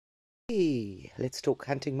let's talk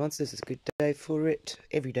hunting monsters. It's a good day for it.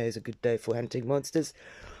 Every day is a good day for hunting monsters.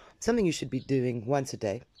 Something you should be doing once a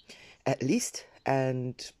day, at least,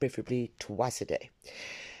 and preferably twice a day.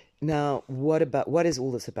 Now, what is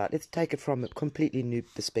all this about? Let's take it from a completely new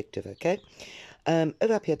perspective, okay?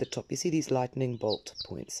 Over up here at the top, you see these lightning bolt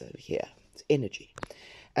points over here. It's energy.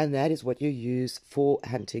 And that is what you use for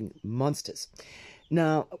hunting monsters.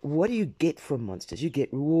 Now, what do you get from monsters? You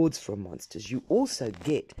get rewards from monsters. You also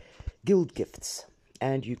get guild gifts.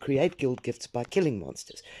 And you create guild gifts by killing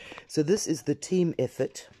monsters. So this is the team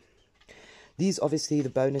effort. These, obviously, the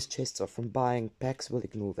bonus chests are from buying packs. We'll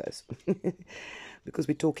ignore those. Because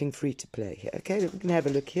we're talking free to play here. Okay, we can have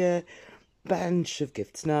a look here. Bunch of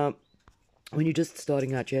gifts. Now, when you're just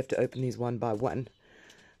starting out, you have to open these one by one.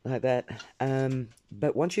 Like that.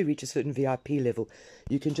 But once you reach a certain VIP level,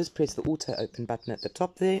 you can just press the auto open button at the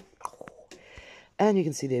top there. And you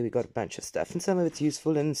can see there we've got a bunch of stuff. And some of it's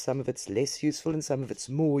useful and some of it's less useful and some of it's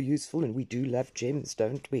more useful. And we do love gems,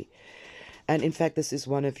 don't we? And in fact, this is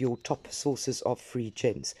one of your top sources of free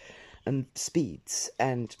gems. And speeds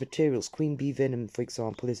and materials. Queen bee venom, for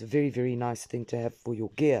example, is a very, very nice thing to have for your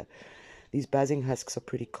gear. These buzzing husks are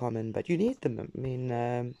pretty common, but you need them. I mean,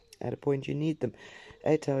 at a point you need them.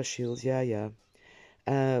 8-hour shields, yeah.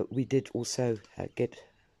 We did also get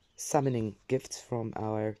summoning gifts from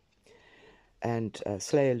our, and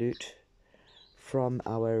slayer loot from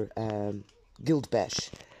our guild bash.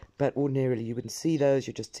 But ordinarily you wouldn't see those,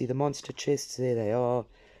 you just see the monster chests, there they are.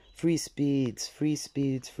 Free speeds.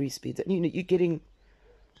 And you know, you're getting,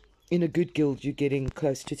 in a good guild, you're getting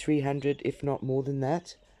close to 300, if not more than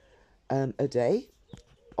that, a day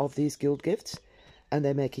of these guild gifts. And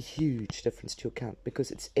they make a huge difference to your account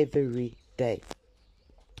because it's every day.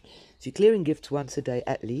 So you're clearing gifts once a day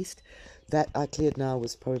at least. That I cleared now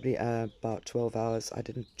was probably about 12 hours. I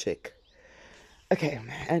didn't check. Okay,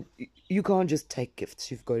 and you can't just take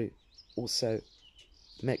gifts. You've got to also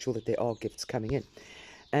make sure that there are gifts coming in.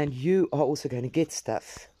 And you are also going to get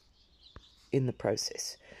stuff in the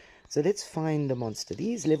process. So let's find a monster.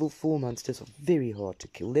 These level 4 monsters are very hard to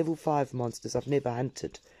kill. Level 5 monsters I've never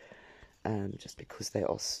hunted. Just because they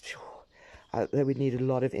are, they would need a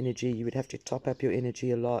lot of energy. You would have to top up your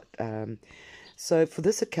energy a lot. So for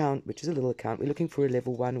this account, which is a little account, we're looking for a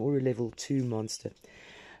level 1 or a level 2 monster.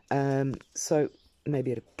 So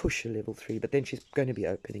maybe at a push a level 3, but then she's going to be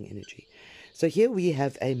opening energy. So here we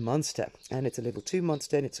have a monster, and it's a level 2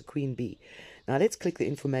 monster, and it's a queen bee. Now let's click the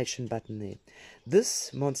information button there.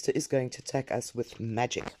 This monster is going to attack us with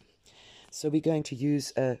magic. So we're going to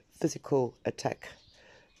use a physical attack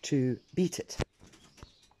to beat it.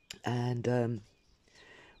 And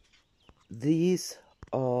these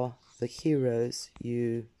are the heroes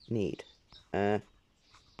you need. There.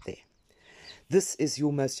 This is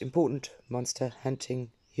your most important monster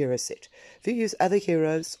hunting hero set. If you use other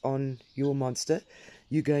heroes on your monster,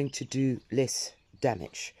 you're going to do less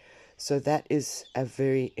damage. So that is a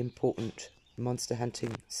very important monster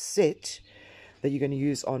hunting set that you're going to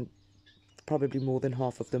use on probably more than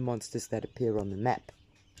half of the monsters that appear on the map.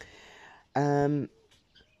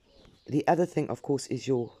 The other thing, of course, is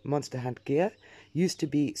your Monster Hunt gear. Used to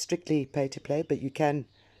be strictly pay to play, but you can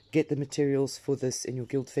get the materials for this in your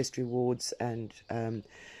Guildfest rewards and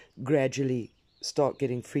gradually start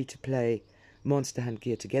getting free to play Monster Hunt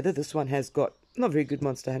gear together. This one has got not very good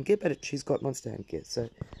Monster Hunt gear, but she's got Monster Hunt gear, so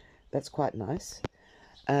that's quite nice.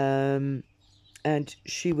 And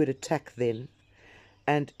she would attack then.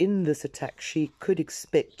 And in this attack, she could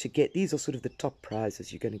expect to get, these are sort of the top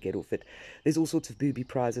prizes you're going to get off it. There's all sorts of booby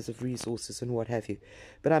prizes of resources and what have you.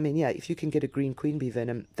 But I mean, yeah, if you can get a green queen bee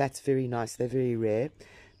venom, that's very nice. They're very rare.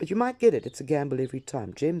 But you might get it. It's a gamble every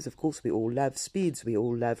time. Gems, of course, we all love. Speeds, we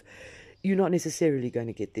all love. You're not necessarily going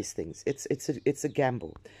to get these things. It's a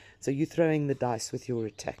gamble. So you're throwing the dice with your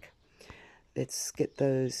attack. Let's get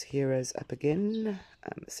those heroes up again.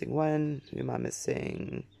 I'm missing one. Who am I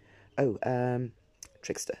missing? Oh,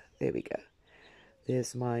 Trickster. There we go.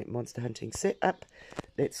 There's my monster hunting set up.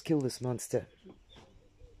 Let's kill this monster.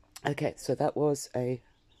 Okay, so that was a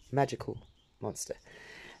magical monster.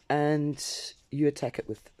 And you attack it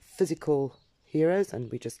with physical heroes,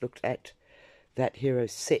 and we just looked at that hero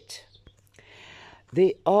set.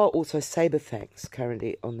 There are also Saberfangs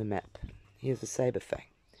currently on the map. Here's a Saberfang.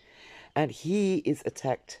 And he is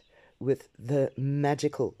attacked with the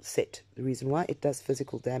magical set. The reason why, it does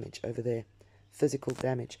physical damage over there. Physical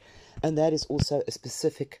damage. And that is also a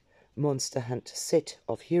specific Monster Hunt set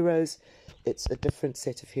of heroes. It's a different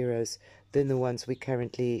set of heroes than the ones we're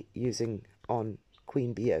currently using on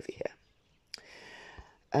Queen Bee over here.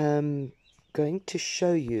 I'm going to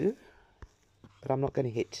show you, but I'm not going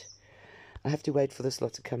to hit. I have to wait for this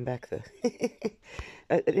lot to come back, though.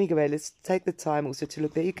 Anyway, let's take the time also to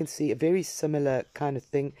look. There you can see a very similar kind of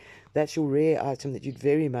thing. That's your rare item that you'd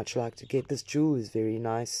very much like to get. This jewel is very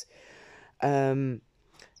nice,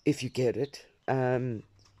 if you get it. And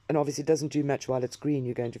obviously it doesn't do much while it's green.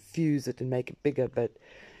 You're going to fuse it and make it bigger, but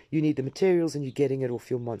you need the materials and you're getting it off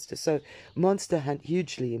your monster. So monster hunt,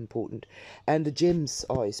 hugely important. And the gems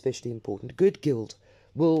are especially important. Good guild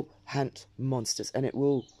will hunt monsters, and it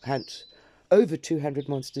will hunt over 200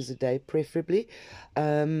 monsters a day, preferably,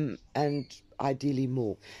 and ideally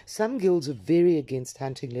more. Some guilds are very against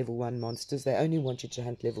hunting level 1 monsters. They only want you to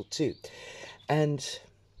hunt level 2. And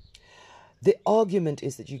the argument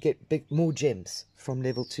is that you get more gems from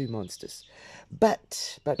level 2 monsters.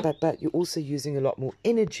 But you're also using a lot more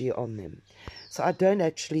energy on them. So I don't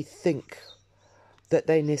actually think that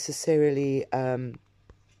they necessarily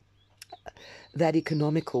that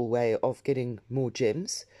economical way of getting more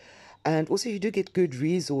gems. And also you do get good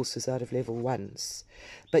resources out of level 1s.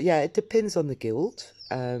 But yeah, it depends on the guild.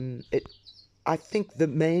 I think the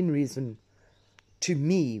main reason to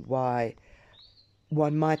me why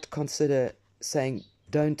one might consider saying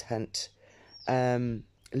don't hunt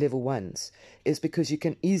level 1s is because you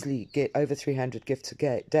can easily get over 300 gifts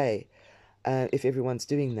a day if everyone's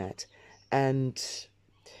doing that. And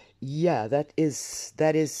yeah, that is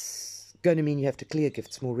going to mean you have to clear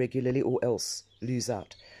gifts more regularly or else lose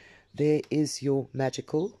out. There is your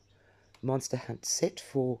magical monster hunt set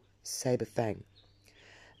for Saberfang.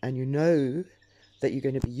 And you know that you're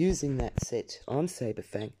going to be using that set on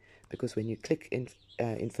Saberfang because when you click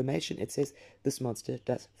information, it says this monster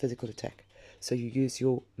does physical attack. So you use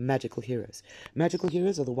your magical heroes. Magical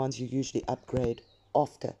heroes are the ones you usually upgrade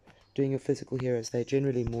after doing your physical heroes. They're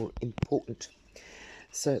generally more important.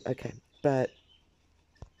 So, okay, but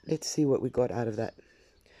let's see what we got out of that.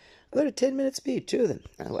 I got a 10-minute speed, 2 of them.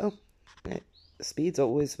 Oh, well, speed's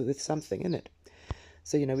always with something, isn't it?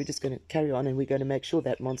 So, we're just going to carry on and we're going to make sure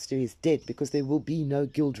that monster is dead because there will be no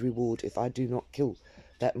guild reward if I do not kill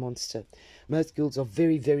that monster. Most guilds are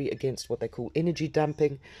very, very against what they call energy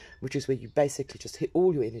dumping, which is where you basically just hit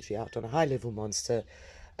all your energy out on a high-level monster,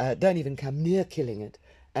 don't even come near killing it,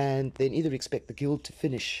 and then either expect the guild to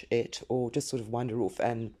finish it or just sort of wander off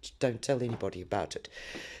and don't tell anybody about it.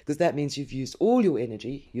 Because that means you've used all your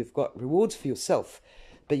energy, you've got rewards for yourself,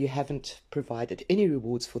 but you haven't provided any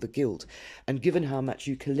rewards for the guild. And given how much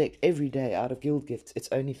you collect every day out of guild gifts, it's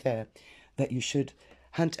only fair that you should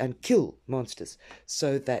hunt and kill monsters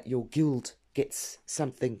so that your guild gets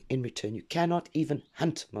something in return. You cannot even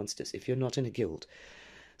hunt monsters if you're not in a guild.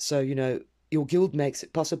 So, your guild makes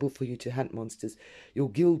it possible for you to hunt monsters. Your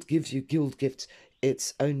guild gives you guild gifts.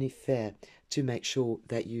 It's only fair to make sure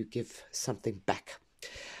that you give something back.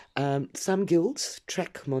 Some guilds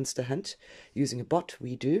track monster hunt using a bot.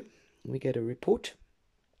 We do. We get a report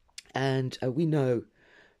and we know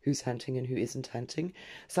who's hunting and who isn't hunting.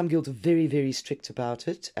 Some guilds are very, very strict about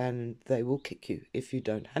it and they will kick you if you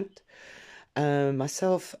don't hunt.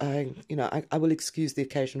 Myself, I will excuse the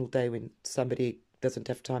occasional day when somebody doesn't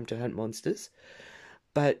have time to hunt monsters,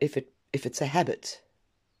 but if it's a habit,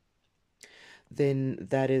 then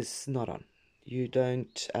that is not on. You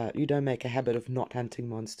don't make a habit of not hunting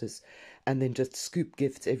monsters and then just scoop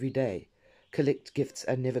gifts every day, collect gifts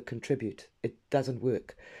and never contribute. It doesn't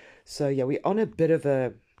work. So yeah, we're on a bit of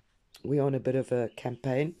a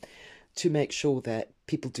campaign to make sure that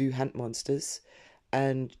people do hunt monsters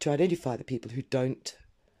and to identify the people who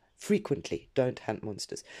frequently don't hunt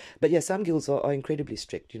monsters. But yeah, some guilds are incredibly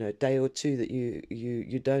strict. A day or two that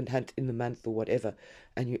you don't hunt in the month or whatever,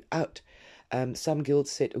 and you're out. Some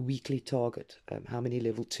guilds set a weekly target. How many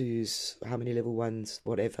level 2s, how many level 1s,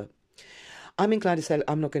 whatever. I'm inclined to say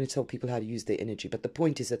I'm not going to tell people how to use their energy, but the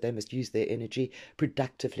point is that they must use their energy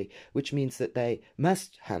productively, which means that they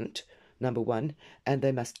must hunt, number 1, and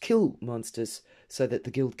they must kill monsters so that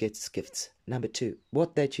the guild gets gifts, number 2.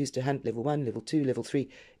 What they choose to hunt, level 1, level 2, level 3,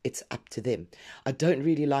 it's up to them. I don't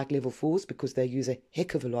really like level 4s because they use a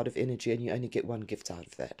heck of a lot of energy and you only get 1 gift out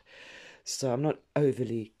of that. So I'm not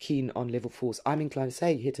overly keen on level 4s. I'm inclined to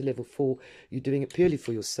say you hit a level 4, you're doing it purely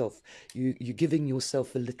for yourself. You're giving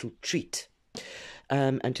yourself a little treat.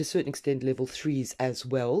 And to a certain extent level 3s as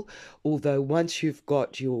well, although once you've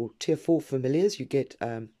got your tier 4 familiars, you get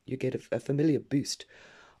a familiar boost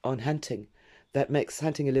on hunting that makes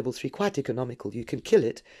hunting a level 3 quite economical. You can kill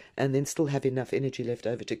it and then still have enough energy left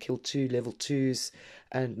over to kill 2 level 2s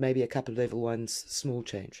and maybe a couple of level 1s, small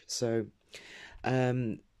change. So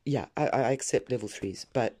yeah, I accept level 3s,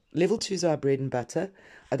 but level 2s are bread and butter.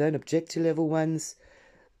 I don't object to level 1s.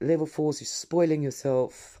 Level 4s, you're spoiling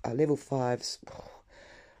yourself. Level 5s,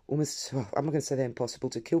 almost, well, I'm not going to say they're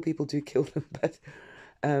impossible to kill. People do kill them, but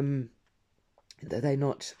they're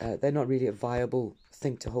not really a viable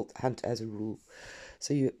thing to hunt as a rule.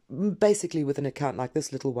 So you basically, with an account like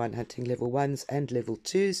this little one, hunting level 1s and level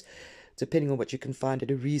 2s, depending on what you can find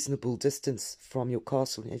at a reasonable distance from your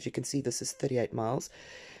castle. As you can see, this is 38 miles,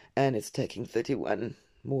 and it's taking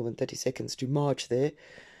more than 30 seconds to march there,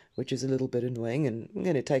 which is a little bit annoying and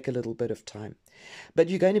going to take a little bit of time. But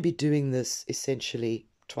you're going to be doing this essentially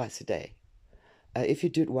twice a day. If you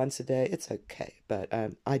do it once a day, it's okay, but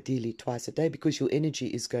ideally twice a day, because your energy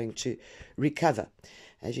is going to recover.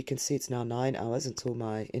 As you can see, it's now 9 hours until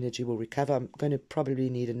my energy will recover. I'm going to probably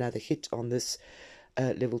need another hit on this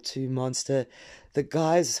level 2 monster. The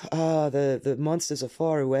guys, the monsters are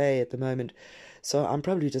far away at the moment, so I'm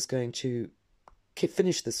probably just going to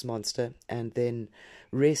finish this monster and then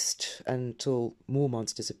rest until more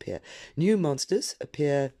monsters appear. New monsters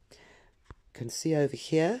appear, you can see over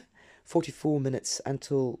here, 44 minutes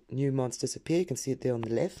until new monsters appear. You can see it there on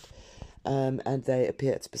the left. And they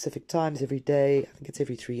appear at specific times every day. I think it's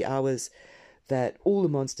every 3 hours that all the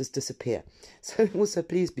monsters disappear. So also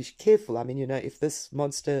please be careful. I mean, you know, if this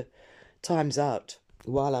monster times out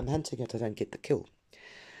while I'm hunting it, I don't get the kill.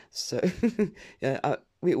 So yeah,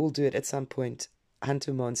 we all do it at some point. Hunt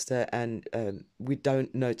a monster and we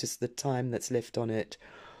don't notice the time that's left on it,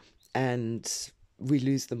 and we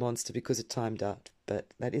lose the monster because it timed out.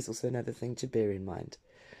 But that is also another thing to bear in mind.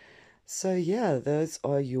 So yeah, those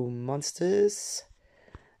are your monsters,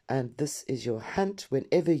 and this is your hunt.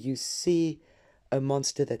 Whenever you see a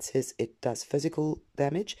monster that says it does physical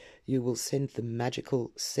damage, you will send the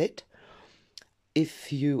magical set.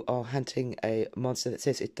 If you are hunting a monster that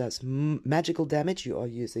says it does magical damage, you are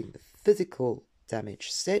using the physical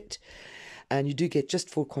damage set. And you do get, just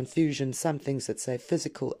for confusion, some things that say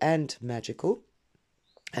physical and magical,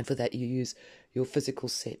 and for that you use your physical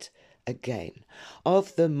set again.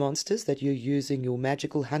 Of the monsters that you're using your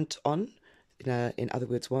magical hunt on, in other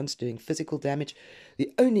words, ones doing physical damage,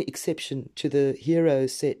 the only exception to the hero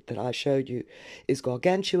set that I showed you is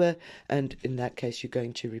Gargantua, and in that case you're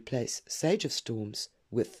going to replace Sage of Storms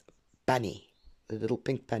with Bunny, the little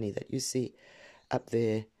pink bunny that you see up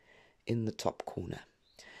there in the top corner.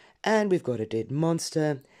 And we've got a dead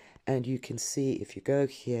monster, and you can see, if you go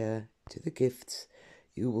here to the gifts,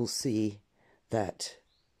 you will see that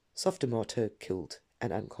Soft Tomato killed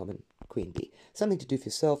an uncommon queen bee. Something to do for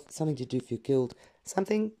yourself, something to do for your guild,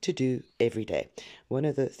 something to do every day. One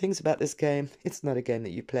of the things about this game, it's not a game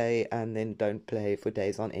that you play and then don't play for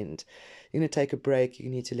days on end. You're going to take a break, you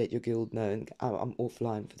need to let your guild know, and I'm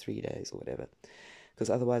offline for 3 days or whatever, because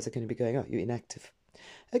otherwise they're going to be going, oh, you're inactive.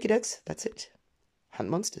 Okie dokes, that's it. Hunt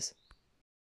monsters.